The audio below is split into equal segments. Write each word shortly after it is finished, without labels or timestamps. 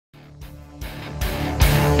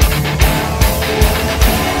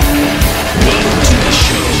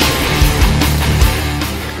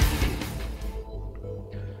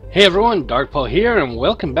Hey everyone, Darkpaw here, and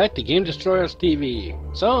welcome back to Game Destroyers TV.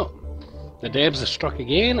 So, the devs have struck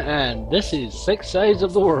again, and this is 6 Sides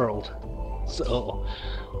of the World. So,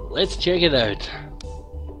 let's check it out.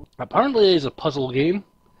 Apparently it's a puzzle game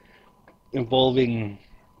involving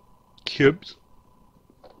cubes.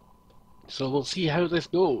 So we'll see how this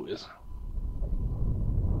goes.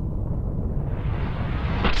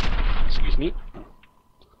 Excuse me.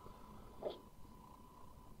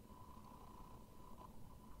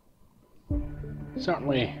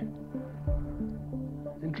 Certainly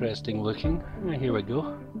interesting looking. Here we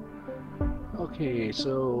go. Okay,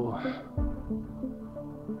 so I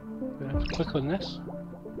have to click on this.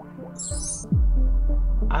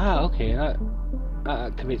 Ah, okay, that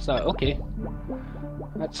activates that. Okay,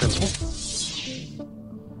 that's simple.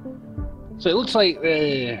 So it looks like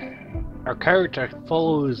our character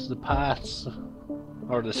follows the paths,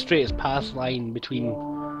 or the straightest path line between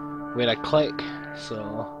where I click.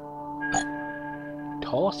 So.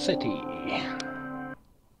 City.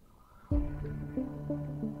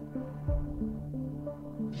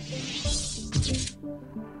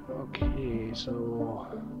 Okay, so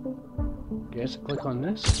guess I click on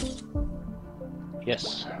this.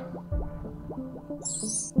 Yes.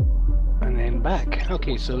 And then back.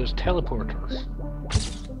 Okay, so there's teleporters.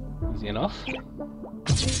 Easy enough.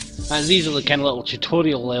 And these are the kind of little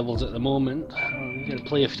tutorial levels at the moment. I'm going to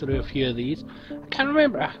play through a few of these. I can't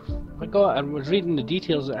remember. I was reading the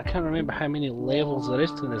details. I can't remember how many levels there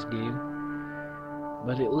is to this game,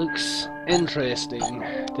 but it looks interesting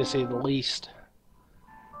to say the least.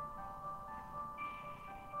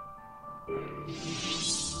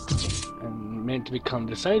 And meant to become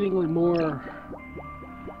decidedly more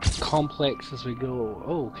complex as we go.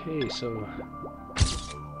 Okay, so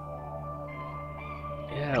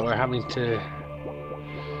yeah, we're having to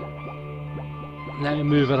now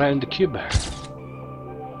move around the cube.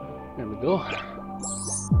 There we go.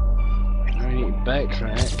 Now we need to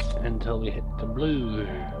backtrack until we hit the blue.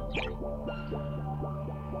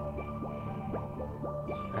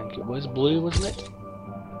 I think it was blue, wasn't it?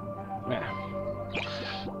 Yeah.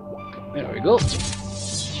 There we go.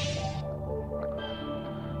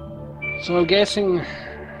 So I'm guessing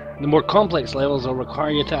the more complex levels will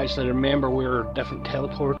require you to actually remember where different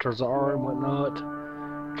teleporters are and whatnot.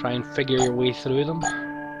 Try and figure your way through them.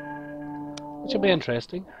 Which will be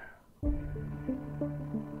interesting.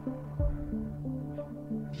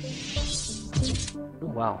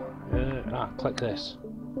 Oh wow. Click this.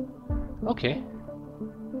 Okay.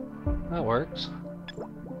 That works.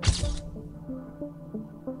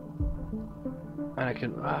 And I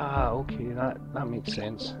can... okay, that makes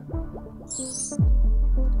sense.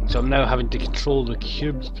 So I'm now having to control the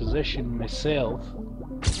cube's position myself.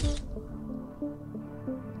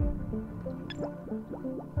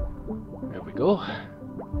 There we go.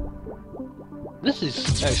 This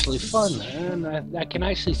is actually fun, and I can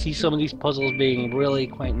actually see some of these puzzles being really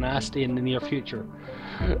quite nasty in the near future.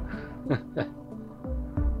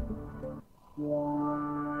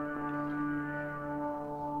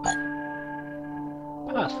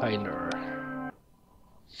 Pathfinder.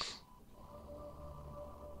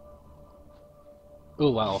 Oh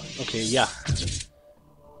wow, okay, yeah.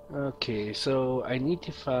 Okay, so I need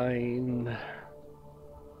to find...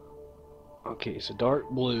 Okay, so dark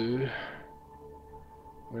blue.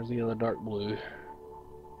 Where's the other dark blue?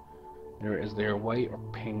 There is there white or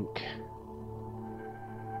pink?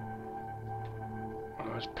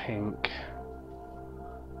 Oh, it's pink.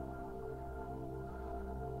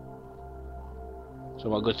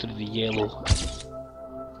 So I'll go through the yellow.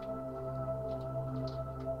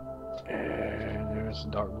 And there's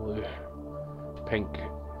dark blue, pink,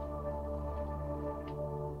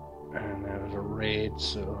 and there's a red.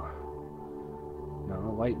 So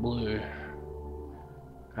no, light blue.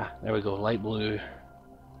 Ah, there we go, light blue.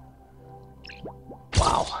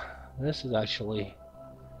 Wow, this is actually...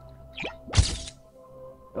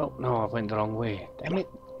 Oh no, I went the wrong way. Damn it.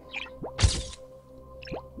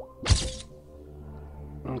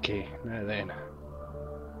 Okay, now then.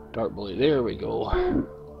 Dark blue, there we go.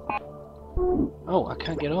 Oh, I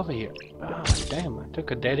can't get over here. Ah, damn, I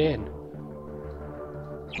took a dead end.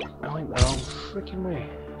 I went the wrong freaking way.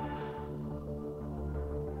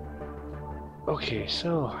 Okay,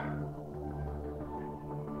 so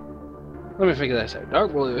let me figure this out.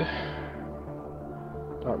 Dark blue,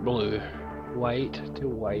 white to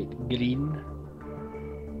white, green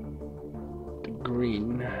to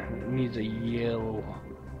green. It needs a yellow.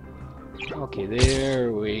 Okay,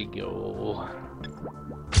 there we go.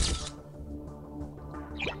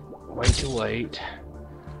 White to white,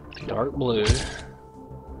 dark blue,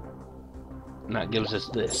 and that gives us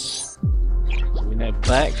this. So we now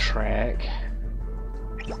backtrack.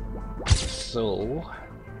 So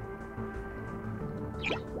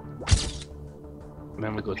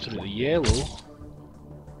then we go through the yellow.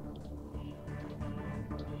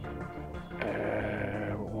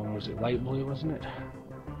 What one was it? Light blue, wasn't it?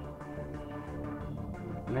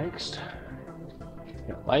 Next.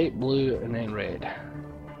 Yeah, light blue and then red.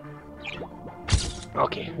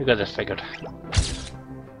 Okay, we got this figured.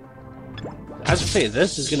 As I say,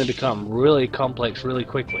 this is going to become really complex really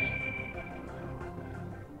quickly.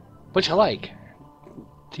 Which I like.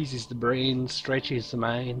 Teases the brain, stretches the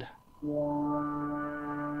mind.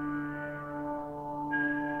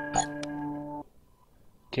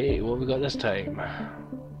 Okay, what we got this time?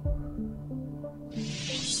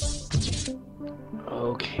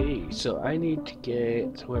 Okay, so I need to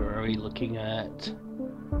get, where are we looking at?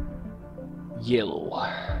 Yellow.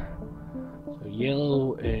 So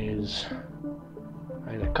yellow is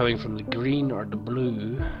either coming from the green or the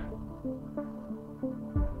blue.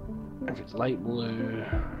 If it's light blue,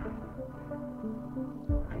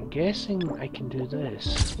 I'm guessing I can do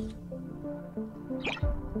this.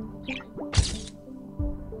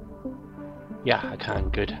 Yeah, I can.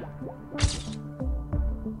 Good.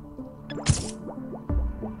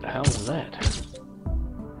 What the hell is that?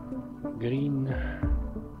 Green.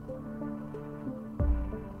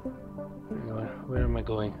 Where am I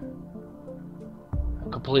going?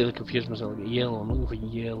 I'm completely confused myself. Yellow. I'm looking for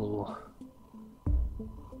yellow.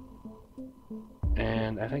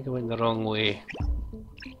 And I think I went the wrong way.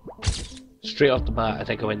 Straight off the bat, I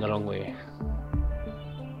think I went the wrong way.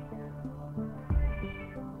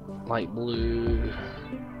 Light blue,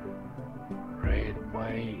 red,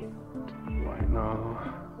 white, no.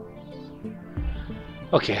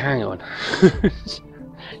 Okay, hang on.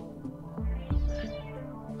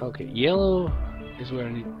 Okay, yellow is where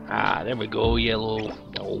I need. Ah, there we go, yellow.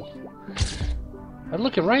 No. I'm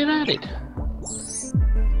looking right at it.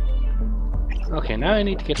 Okay, now I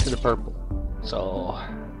need to get to the purple. So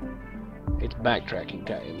it's backtracking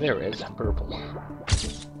time. There it is, purple.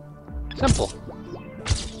 Simple.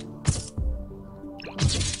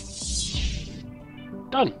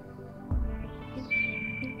 Done.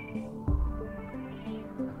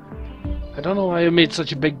 I don't know why I made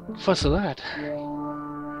such a big fuss of that.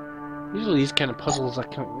 Usually these kind of puzzles I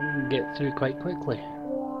can get through quite quickly.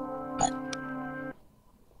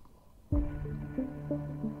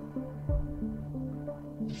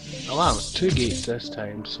 Oh wow, it's 2 gates this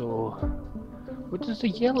time, so what does the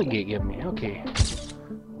yellow gate give me? Okay,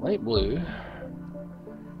 light blue.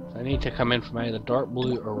 So I need to come in from either dark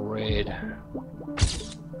blue or red.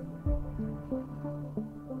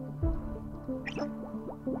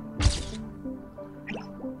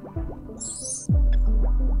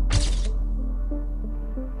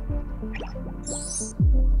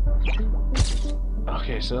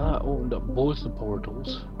 Okay, so that opened up both the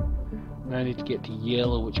portals. Now I need to get to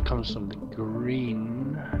yellow, which comes from the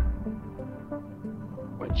green,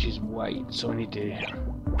 which is white. So I need to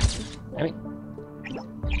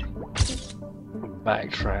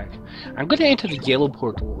backtrack. I'm going to enter the yellow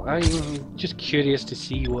portal. I'm just curious to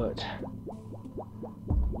see what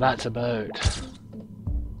that's about.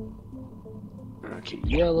 Okay,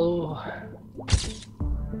 yellow.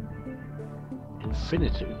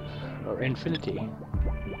 Infinity. Or infinity.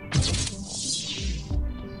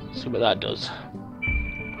 See what that does.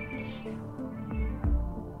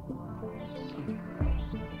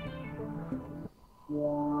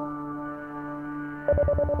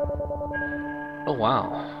 Oh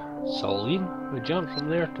wow. Solid. We jumped from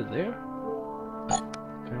there to there.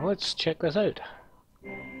 Okay, let's check this out.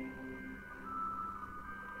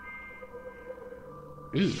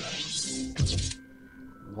 Ooh.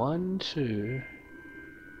 1, 2,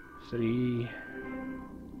 3,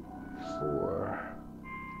 4.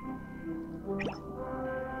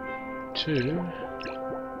 2.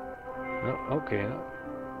 Oh, okay.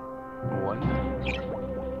 1,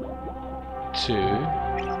 2.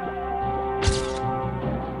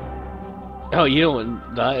 Oh, you know what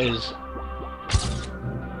that is?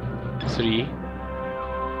 3.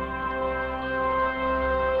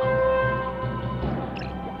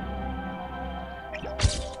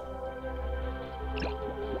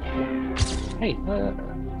 Hey,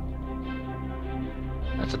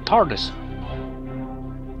 that's a TARDIS.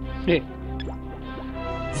 Hey.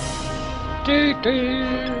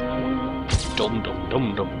 Dum dum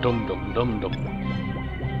dum dum dum dum dum dum.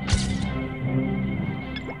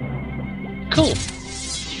 Cool.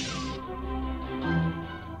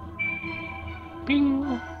 Bing.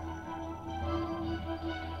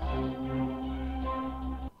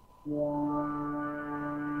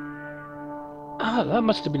 Ah, that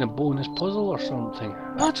must have been a bonus puzzle or something.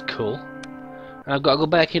 That's cool. And I've got to go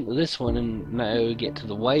back into this one and now get to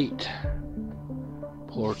the white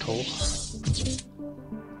portal.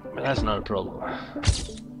 But that's not a problem.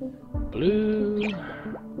 Blue,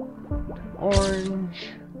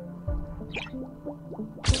 orange,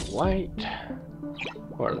 white,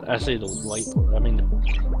 or I say the white portal, I mean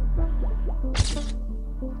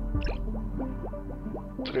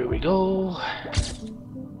there we go.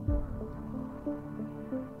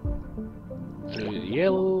 Through the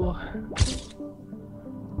yellow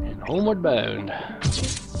and homeward bound.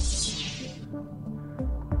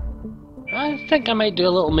 I think I might do a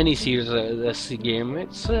little mini series out of this game.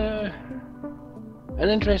 It's an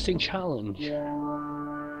interesting challenge.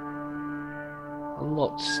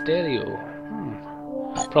 Unlocked stereo.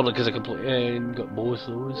 Probably because I got both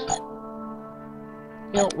those.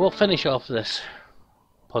 You know, we'll finish off this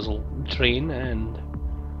puzzle train and.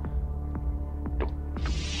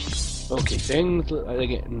 Okay, things look like they're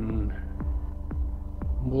getting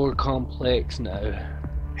more complex now.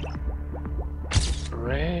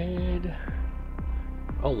 Red.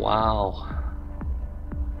 Oh wow.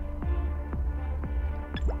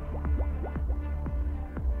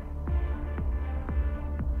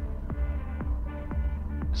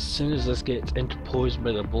 As soon as this gets interposed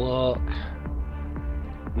by the block.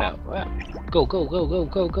 Now, go, go, go, go,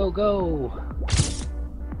 go, go, go!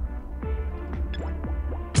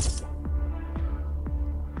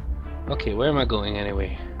 Okay, where am I going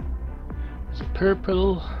anyway? Is it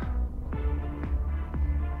purple?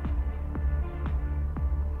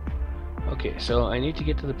 Okay, so I need to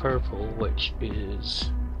get to the purple, which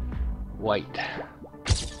is white.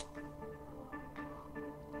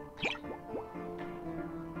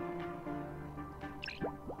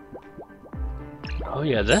 Oh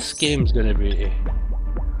yeah, this game's gonna be...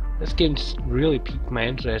 This game's really piqued my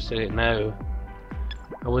interest in it now.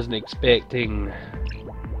 I wasn't expecting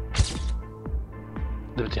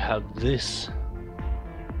them to have this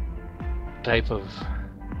type of...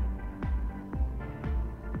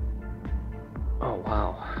 Oh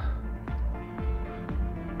wow.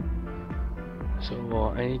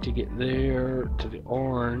 So I need to get there to the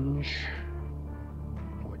orange,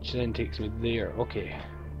 which then takes me there. Okay.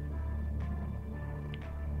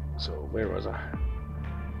 So where was I?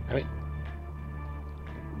 Alright.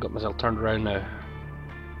 Got myself turned around now.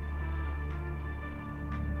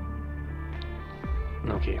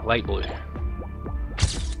 Okay, light blue.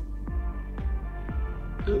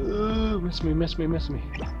 Miss me, miss me, miss me.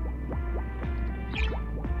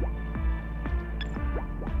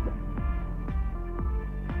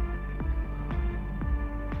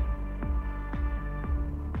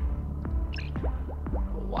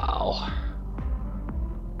 Wow.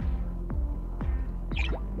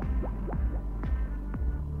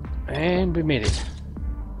 And we made it.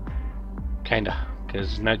 Kinda,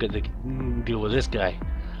 because now got to deal with this guy.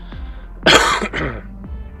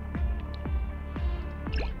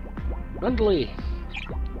 Rundley.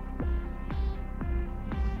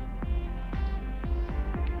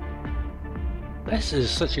 This is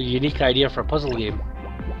such a unique idea for a puzzle game.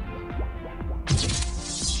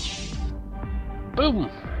 Boom!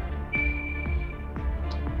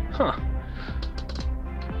 Huh.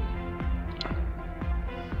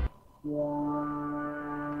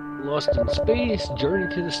 Lost in Space, Journey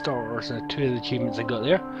to the Stars are two of the achievements I got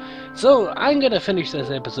there. So I'm gonna finish this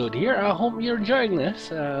episode here. I hope you're enjoying this.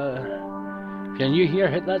 If you're new here,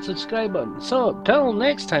 hit that subscribe button. So till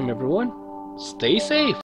next time everyone, stay safe.